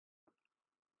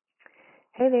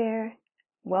Hey there.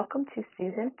 Welcome to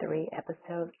season 3,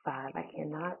 episode 5. I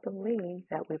cannot believe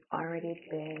that we've already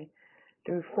been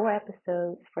through 4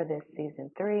 episodes for this season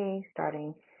 3,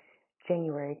 starting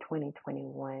January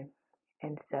 2021.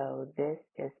 And so this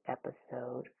is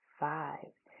episode 5.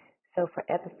 So for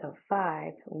episode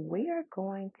 5, we are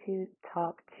going to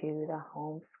talk to the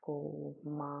homeschool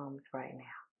moms right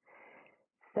now.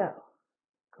 So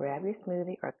grab your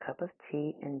smoothie or cup of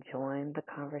tea and join the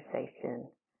conversation.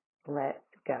 Let's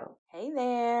go. Hey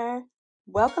there!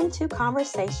 Welcome to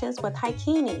Conversations with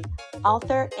Haikini,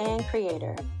 author and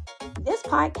creator. This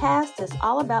podcast is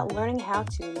all about learning how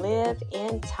to live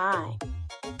in time,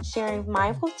 sharing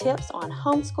mindful tips on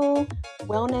homeschool,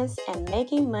 wellness, and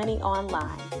making money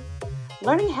online.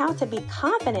 Learning how to be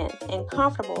confident and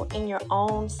comfortable in your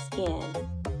own skin.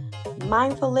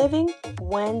 Mindful living,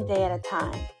 one day at a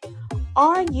time.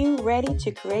 Are you ready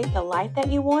to create the life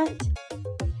that you want?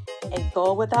 A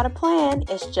goal without a plan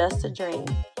is just a dream.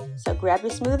 So grab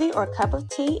your smoothie or cup of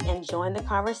tea and join the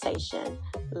conversation.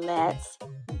 Let's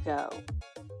go.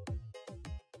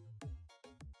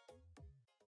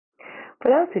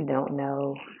 For those who don't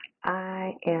know,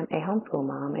 I am a homeschool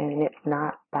mom, and it's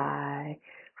not by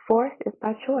force, it's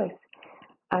by choice.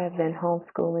 I've been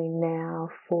homeschooling now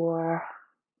for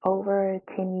over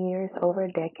 10 years, over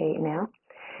a decade now.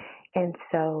 And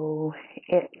so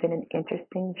it's been an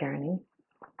interesting journey.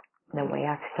 The way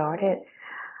I started,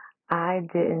 I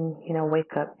didn't,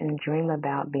 wake up and dream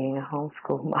about being a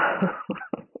homeschool mom.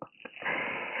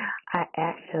 I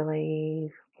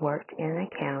actually worked in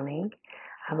accounting.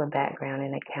 I have a background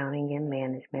in accounting and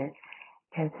management.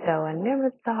 And so I never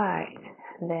thought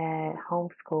that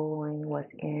homeschooling was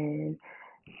in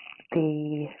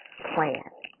the plan.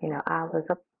 I was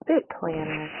a big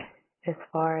planner as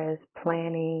far as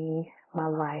planning my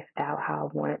life out, how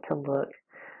I wanted to look.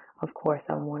 Of course,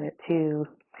 I wanted to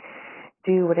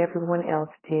do what everyone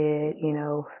else did,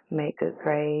 make good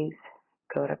grades,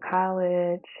 go to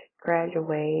college,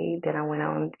 graduate. Then I went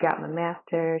on, got my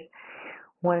master's,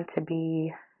 wanted to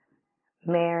be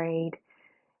married,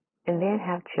 and then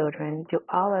have children, do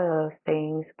all of those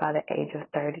things by the age of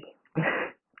 30.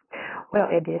 Well,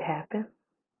 it did happen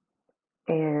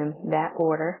in that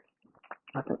order.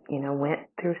 Went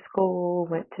through school,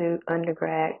 went to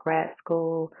undergrad, grad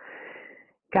school,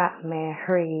 got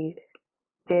married,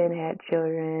 then had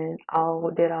children,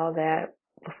 did all that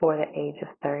before the age of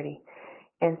 30.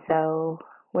 And so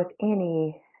with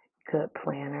any good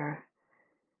planner,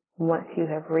 once you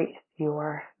have reached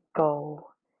your goal,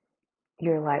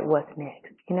 you're like, what's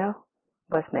next?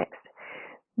 What's next?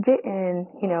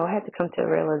 I had to come to a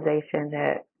realization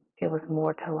that it was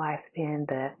more to life than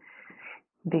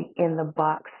the in the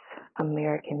box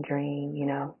American dream,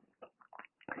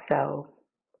 So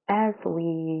as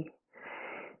we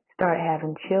started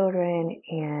having children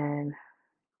and,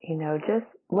 just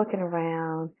looking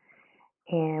around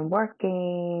and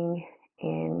working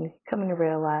and coming to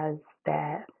realize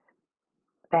that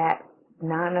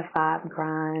 9 to 5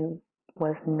 grind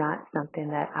was not something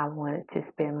that I wanted to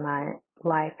spend the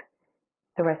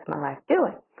rest of my life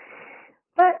doing.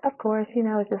 But of course,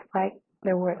 it's just like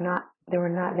there were not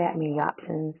that many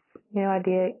options. I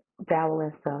did dabble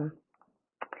in some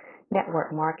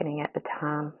network marketing at the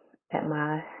time in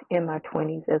my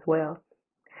 20s as well.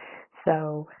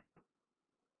 So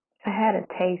I had a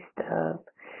taste of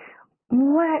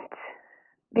what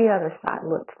the other side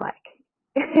looks like,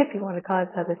 if you want to call it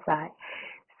the other side.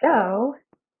 So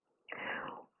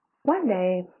one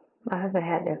day, my husband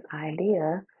had this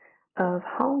idea of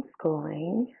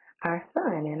homeschooling our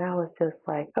son, and I was just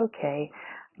like, okay,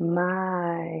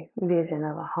 my vision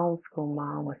of a homeschool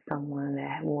mom was someone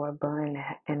that wore a bun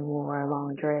and wore a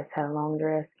long dress, had a long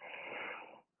dress,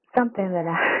 something that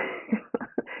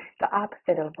the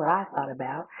opposite of what I thought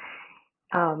about.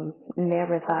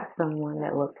 Never thought someone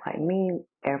that looked like me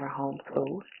ever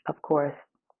homeschooled. Of course,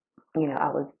 I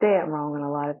was dead wrong on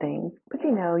a lot of things, but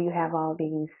you have all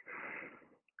these,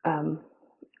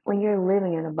 when you're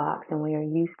living in a box and when you're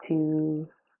used to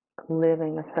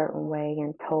living a certain way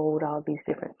and told all these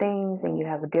different things and you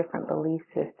have a different belief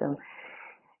system,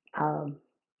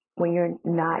 when you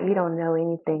don't know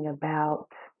anything about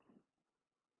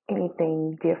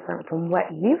anything different from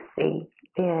what you see,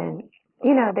 then,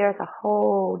 there's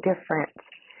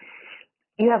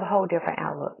you have a whole different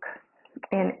outlook.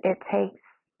 And it takes,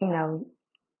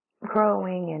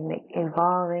 growing and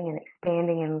evolving and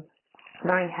expanding and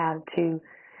learning how to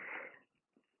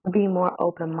be more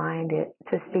open-minded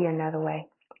to see another way.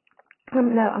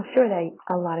 No, I'm sure that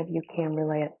a lot of you can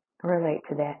relate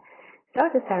to that. So I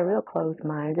just had a real closed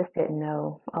mind, just didn't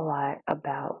know a lot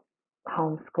about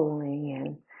homeschooling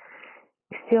and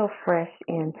still fresh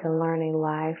into learning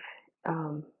life.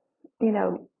 Um,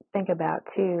 think about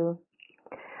too.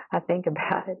 I think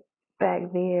about it back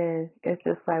then. It's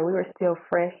just like we were still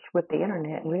fresh with the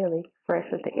internet, really fresh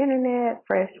with the internet,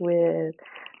 fresh with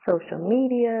social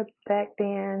media back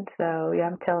then. So yeah,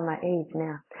 I'm telling my age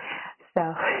now.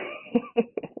 So,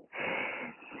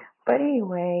 but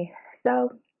anyway, so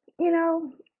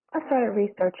I started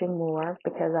researching more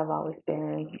because I've always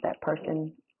been that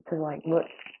person to like look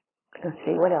and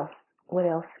see what else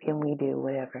can we do,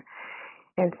 whatever.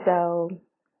 And so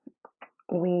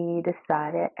we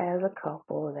decided as a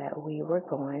couple that we were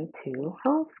going to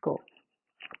homeschool.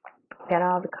 Got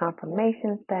all the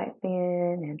confirmations back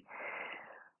then, and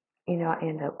I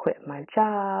ended up quitting my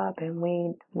job, and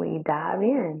we dive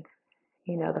in.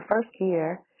 The first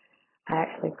year I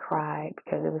actually cried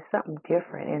because it was something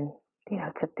different, and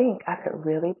to think I could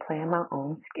really plan my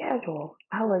own schedule.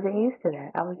 I wasn't used to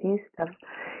that. I was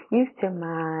used to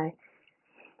my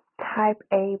type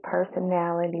A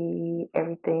personality,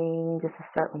 everything just a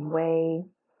certain way.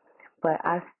 But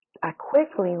I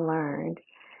quickly learned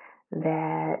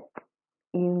that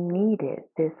you needed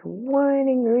this one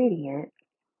ingredient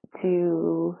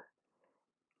to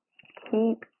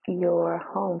keep your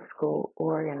homeschool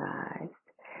organized.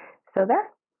 So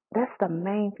that's the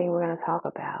main thing we're going to talk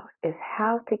about is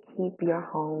how to keep your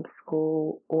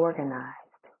homeschool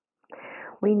organized.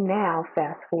 We now,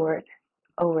 fast forward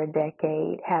over a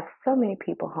decade, have so many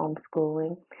people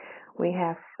homeschooling. We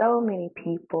have so many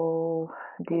people,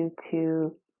 due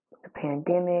to the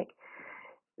pandemic,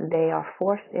 they are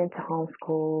forced into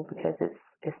homeschool because it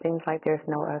seems like there's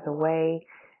no other way.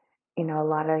 A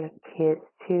lot of kids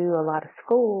too, a lot of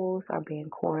schools are being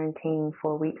quarantined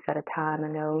for weeks at a time. I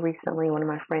know recently one of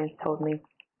my friends told me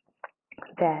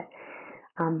that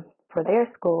for their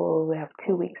school, we have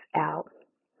 2 weeks out.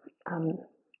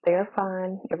 They're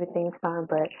fine, everything's fine,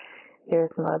 but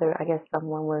there's some other, I guess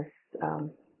someone was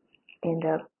end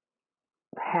up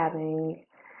having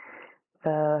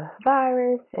the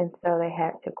virus, and so they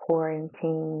had to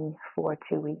quarantine for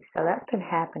 2 weeks. So that's been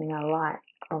happening a lot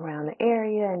around the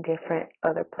area and different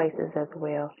other places as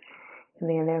well. And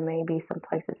then there may be some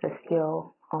places that are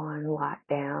still on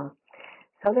lockdown.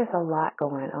 So there's a lot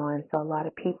going on. So a lot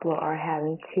of people are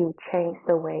having to change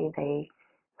the way they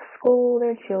school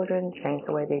their children, change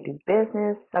the way they do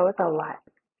business. So it's a lot.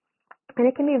 And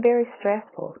it can be very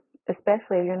stressful,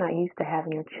 especially if you're not used to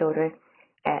having your children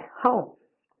at home.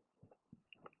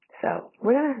 So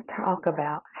we're going to talk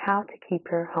about how to keep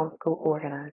your homeschool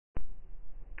organized.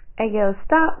 Hey, yo,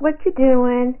 stop what you're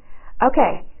doing.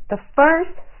 Okay, the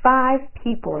first 5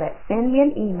 people that send me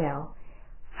an email,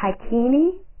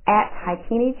 Hikini at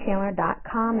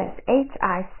HikiniChandler.com. That's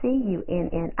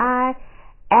HICUNNI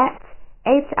at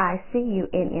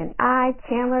HICUNNI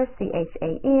Chandler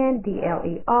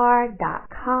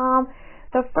CHANDLER.com.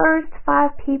 The first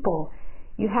 5 people,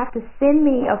 you have to send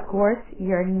me, of course,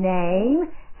 your name,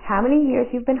 how many years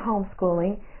you've been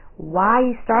homeschooling, why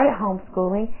you started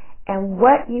homeschooling, and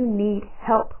what you need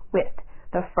help with.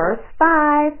 The first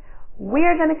 5,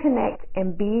 we're going to connect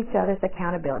and be each other's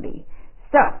accountability.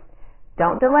 So,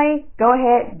 don't delay. Go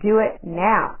ahead, do it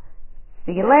now.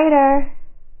 See you later.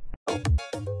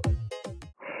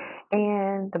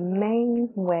 And the main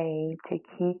way to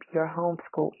keep your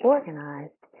homeschool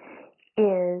organized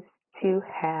is to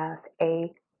have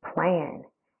a plan.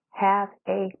 Have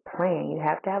a plan. You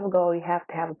have to have a goal. You have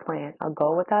to have a plan. A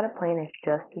goal without a plan is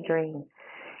just a dream.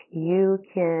 You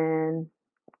can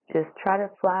just try to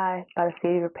fly by the seat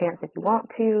of your pants if you want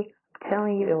to. I'm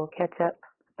telling you, it will catch up.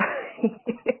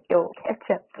 It will catch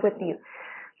up with you.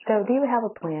 So do you have a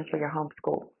plan for your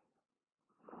homeschool?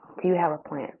 Do you have a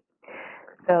plan?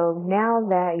 So now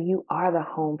that you are the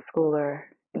homeschooler,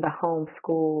 the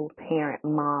homeschool parent,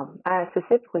 mom, I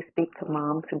specifically speak to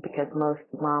moms because most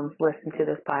moms listen to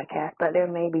this podcast, but there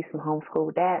may be some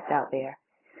homeschool dads out there.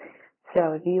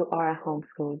 So if you are a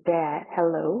homeschool dad,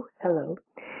 hello.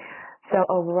 So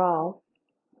overall,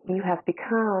 you have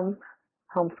become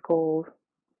homeschool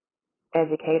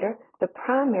educator, the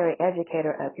primary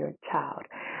educator of your child.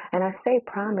 And I say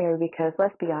primary because,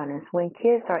 let's be honest, when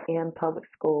kids are in public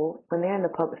school, when they're in the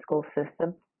public school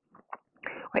system,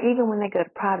 or even when they go to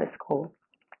private school,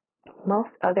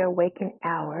 most of their waking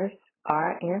hours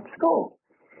are in school.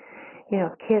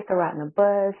 Kids are riding the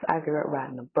bus. I grew up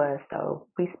riding the bus, so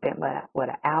we spent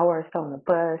an hour or so on the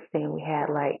bus. Then we had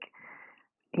I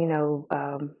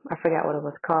forgot what it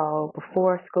was called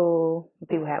before school.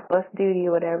 People had bus duty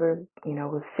or whatever.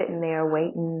 Was sitting there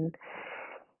waiting,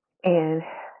 and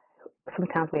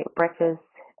sometimes we had breakfast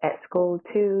at school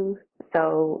too.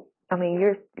 So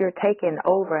you're taking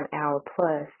over an hour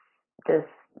plus just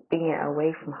being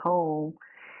away from home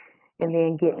and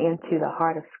then getting into the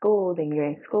heart of school, then you're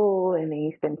in school and then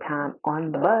you spend time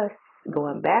on the bus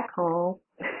going back home.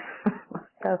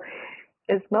 So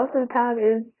it's most of the time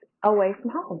is away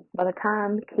from home. By the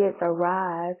time kids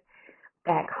arrive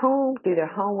back home, do their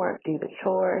homework, do the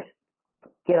chores,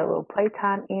 get a little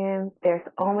playtime in, there's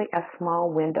only a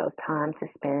small window of time to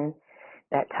spend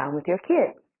that time with your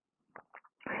kids.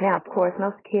 Now, of course,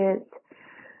 most kids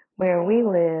where we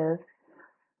live,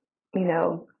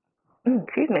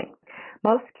 excuse me,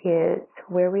 most kids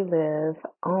where we live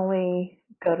only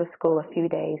go to school a few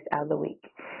days out of the week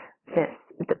since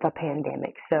the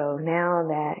pandemic. So now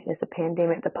that it's a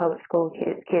pandemic, the public school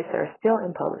kids that are still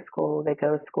in public school, they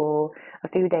go to school a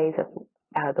few days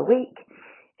out of the week,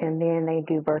 and then they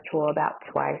do virtual about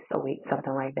twice a week,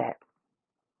 something like that.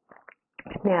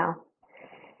 Now,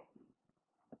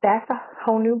 that's a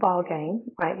whole new ball game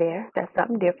right there. That's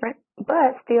something different,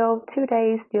 but still 2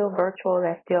 days, still virtual.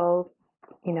 That's still,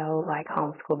 like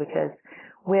homeschool, because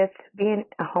with being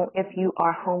if you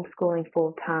are homeschooling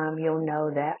full time, you'll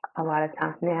know that a lot of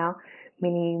times now,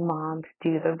 many moms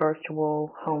do the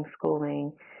virtual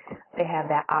homeschooling. They have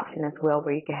that option as well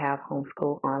where you can have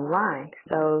homeschool online.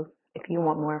 So if you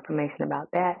want more information about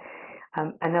that,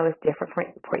 I know it's different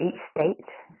for each state.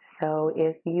 So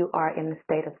if you are in the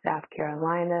state of South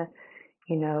Carolina,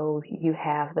 you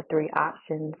have the 3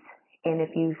 options. And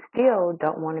if you still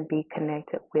don't want to be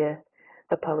connected with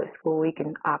the public school, you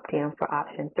can opt in for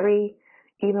option 3.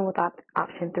 Even with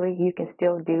option 3, you can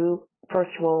still do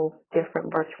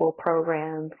different virtual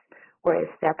programs where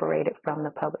it's separated from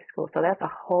the public school. So that's a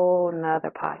whole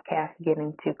nother podcast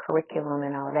getting to curriculum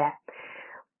and all that.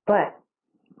 But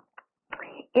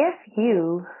if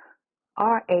you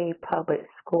are a public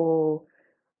school,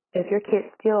 if your kids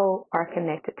still are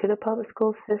connected to the public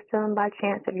school system by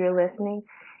chance if you're listening,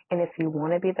 and if you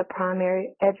want to be the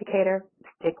primary educator,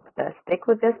 stick with us. Stick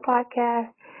with this podcast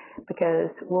because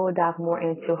we'll dive more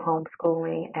into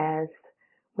homeschooling as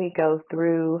we go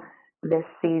through this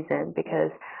season,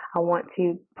 because I want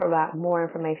to provide more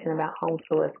information about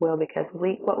homeschool as well, because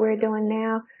what we're doing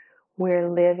now, we're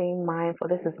living mindful.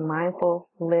 This is mindful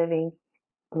living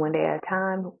one day at a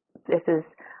time. This is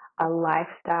a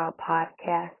lifestyle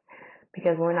podcast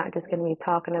because we're not just going to be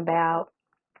talking about,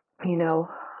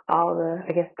 all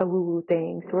the woo-woo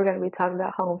things. We're going to be talking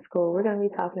about homeschool. We're going to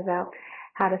be talking about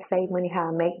how to save money,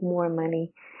 how to make more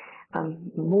money,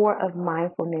 more of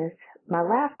mindfulness. My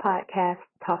last podcast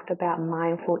talked about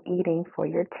mindful eating for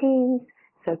your teens.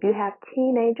 So if you have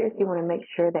teenagers, you want to make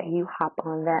sure that you hop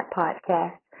on that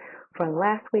podcast from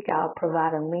last week. I'll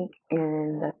provide a link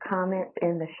in the comments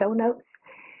in the show notes.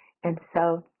 And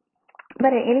so,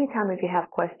 but at any time, if you have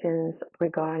questions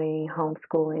regarding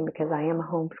homeschooling, because I am a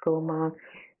homeschool mom,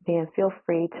 then feel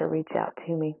free to reach out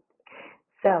to me.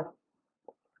 So,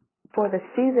 for the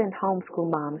seasoned homeschool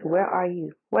moms, where are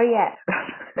you? Where you at?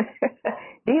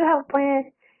 Do you have a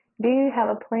plan? Do you have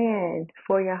a plan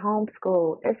for your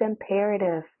homeschool? It's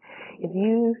imperative. If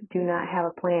you do not have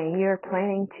a plan, you're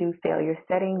planning to fail. You're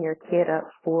setting your kid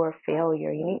up for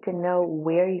failure. You need to know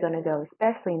where you're going to go,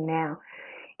 especially now.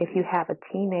 If you have a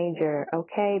teenager,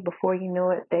 before you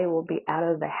know it, they will be out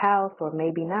of the house, or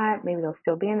maybe not. Maybe they'll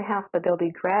still be in the house, but they'll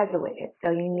be graduated. So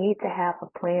you need to have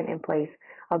a plan in place.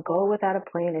 A goal without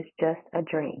a plan is just a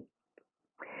dream.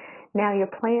 Now, your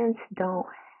plans don't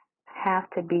have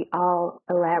to be all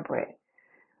elaborate.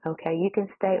 You can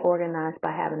stay organized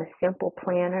by having a simple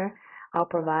planner. I'll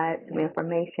provide some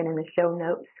information in the show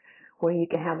notes where you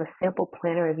can have a simple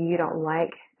planner if you don't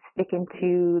like sticking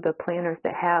to the planners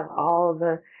that have all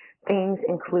the things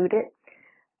included.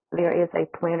 There is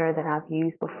a planner that I've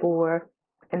used before.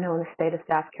 I know in the state of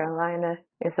South Carolina,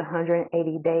 it's 180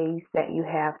 days that you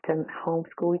have to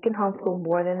homeschool. You can homeschool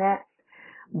more than that,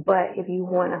 but if you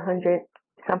want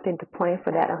something to plan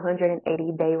for that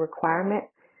 180-day requirement,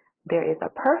 there is a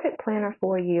perfect planner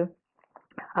for you.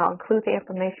 I'll include the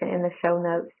information in the show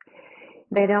notes.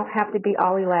 They don't have to be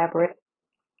all elaborate.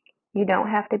 You don't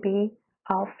have to be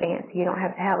all fancy. You don't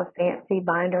have to have a fancy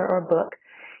binder or book.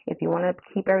 If you want to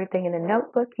keep everything in a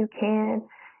notebook, you can.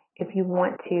 If you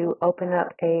want to open up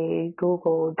a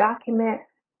Google document,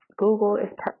 Google is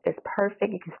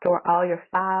perfect. You can store all your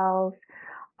files,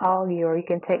 you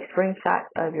can take screenshots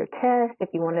of your test if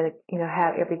you want to,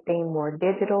 have everything more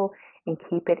digital and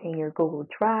keep it in your Google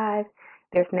Drive.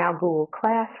 There's now Google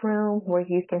Classroom where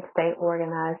you can stay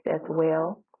organized as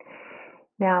well.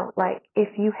 Now, like if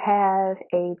you have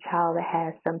a child that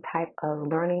has some type of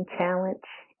learning challenge,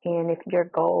 and if your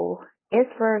goal is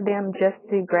for them just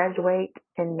to graduate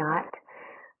and not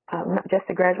just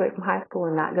to graduate from high school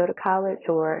and not go to college,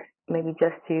 or maybe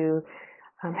just to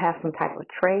have some type of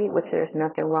trade, which there's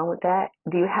nothing wrong with that.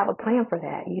 Do you have a plan for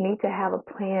that? You need to have a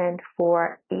plan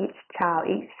for each child.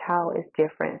 Each child is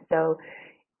different. So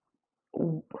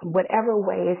whatever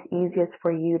way is easiest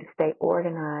for you to stay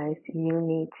organized, you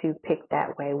need to pick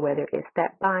that way, whether it's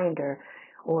that binder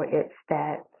or it's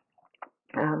that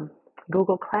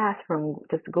Google Classroom,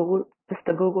 just the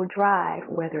Google Drive,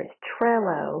 whether it's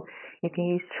Trello. You can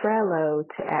use Trello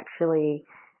to actually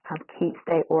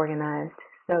stay organized.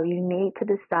 So you need to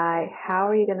decide how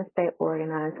are you going to stay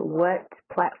organized, what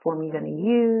platform you're going to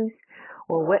use,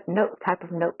 or what type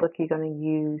of notebook you're going to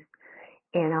use.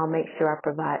 And I'll make sure I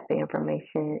provide the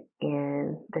information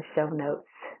in the show notes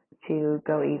to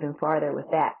go even farther with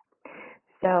that.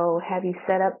 So have you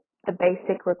set up the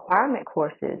basic requirement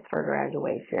courses for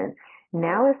graduation?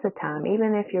 Now is the time,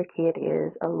 even if your kid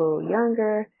is a little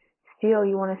younger, still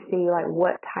you want to see like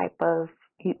what type of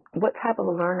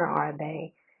learner are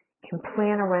they, and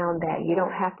plan around that. You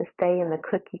don't have to stay in the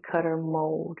cookie cutter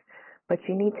mold, but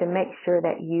you need to make sure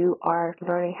that you are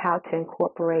learning how to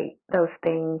incorporate those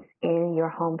things in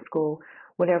your homeschool,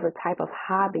 whatever type of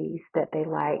hobbies that they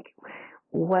like.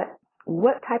 What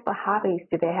type of hobbies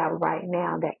do they have right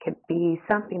now that could be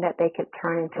something that they could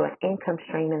turn into an income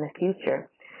stream in the future?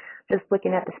 Just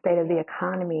looking at the state of the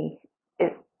economy,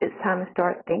 it's time to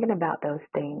start thinking about those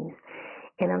things.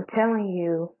 And I'm telling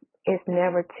you, it's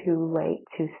never too late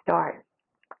to start.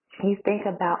 You think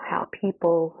about how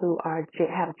people who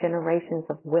have generations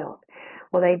of wealth.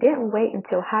 Well, they didn't wait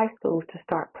until high school to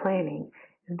start planning.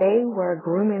 They were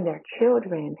grooming their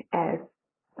children as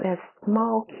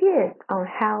small kids on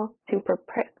how to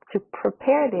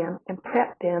prepare them and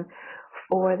prep them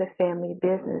for the family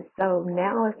business. So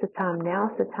now is the time. Now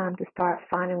is the time to start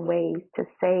finding ways to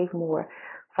save more,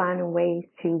 finding ways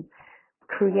to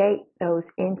create those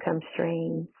income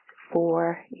streams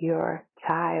for your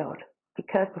child.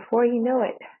 Because before you know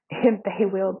it, they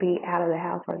will be out of the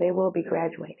house or they will be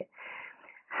graduated.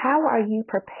 How are you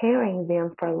preparing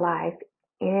them for life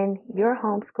in your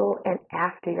homeschool and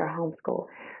after your homeschool?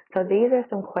 So these are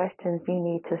some questions you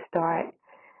need to start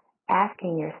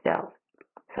asking yourself.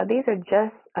 So these are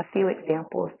just a few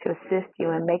examples to assist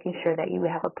you in making sure that you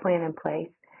have a plan in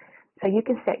place so you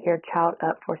can set your child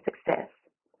up for success.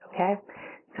 Okay?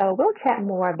 So we'll chat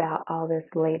more about all this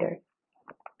later.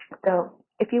 So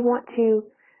if you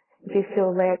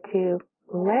feel led to,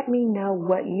 let me know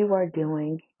what you are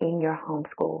doing in your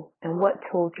homeschool and what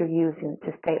tools you're using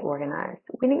to stay organized.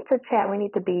 We need to chat. We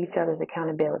need to be each other's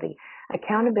accountability.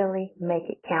 Accountability, make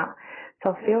it count.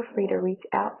 So feel free to reach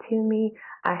out to me.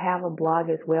 I have a blog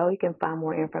as well. You can find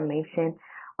more information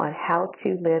on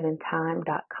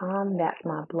howtoliveintime.com. That's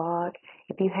my blog.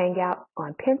 If you hang out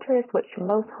on Pinterest, which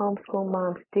most homeschool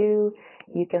moms do,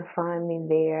 you can find me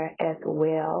there as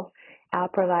well. I'll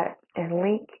provide a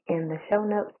link in the show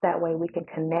notes. That way we can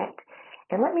connect.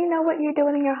 And let me know what you're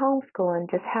doing in your homeschool and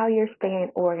just how you're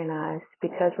staying organized.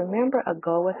 Because remember, a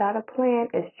goal without a plan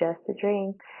is just a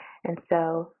dream. And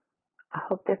so I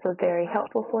hope this was very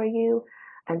helpful for you.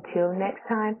 Until next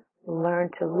time, learn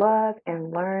to love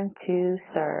and learn to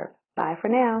serve. Bye for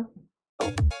now.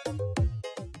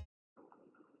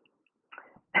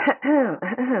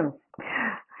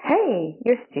 Hey,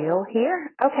 you're still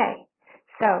here? Okay.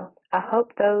 So I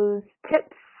hope those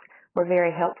tips were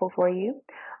very helpful for you.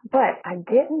 But I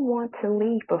didn't want to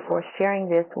leave before sharing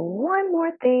this one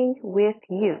more thing with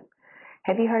you.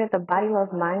 Have you heard of the Body Love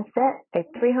Mindset, a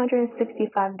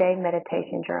 365-day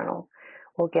meditation journal?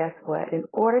 Well, guess what? In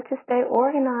order to stay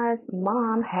organized,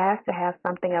 Mom has to have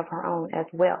something of her own as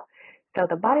well. So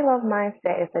the Body Love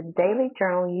Mindset is a daily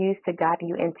journal used to guide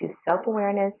you into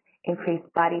self-awareness, increase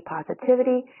body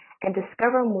positivity, and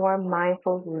discover more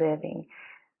mindful living.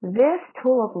 This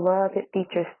tool of love, it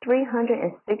features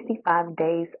 365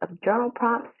 days of journal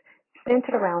prompts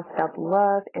centered around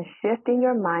self-love and shifting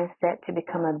your mindset to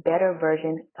become a better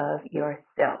version of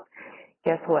yourself.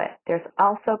 Guess what? There's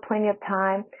also plenty of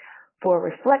time for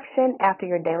reflection after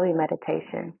your daily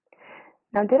meditation.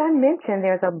 Now, did I mention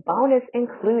there's a bonus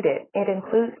included? It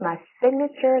includes my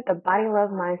signature, the Body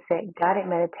Love Mindset guided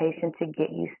meditation to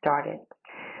get you started.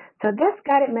 So this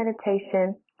guided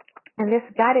meditation and this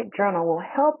guided journal will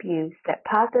help you set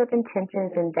positive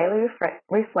intentions and daily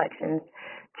reflections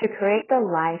to create the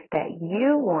life that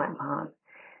you want, Mom.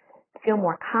 Feel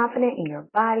more confident in your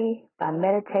body by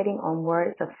meditating on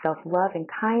words of self-love and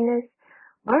kindness.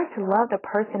 Learn to love the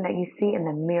person that you see in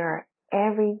the mirror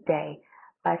every day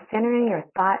by centering your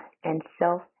thoughts and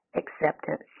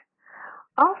self-acceptance.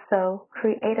 Also,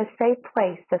 create a safe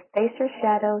place to face your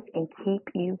shadows and keep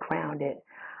you grounded.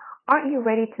 Aren't you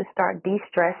ready to start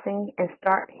de-stressing and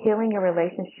start healing your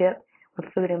relationship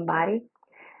with food and body?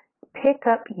 pick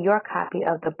up your copy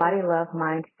of the Body Love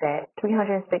Mindset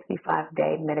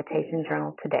 365-Day Meditation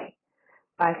Journal today.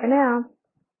 Bye for now.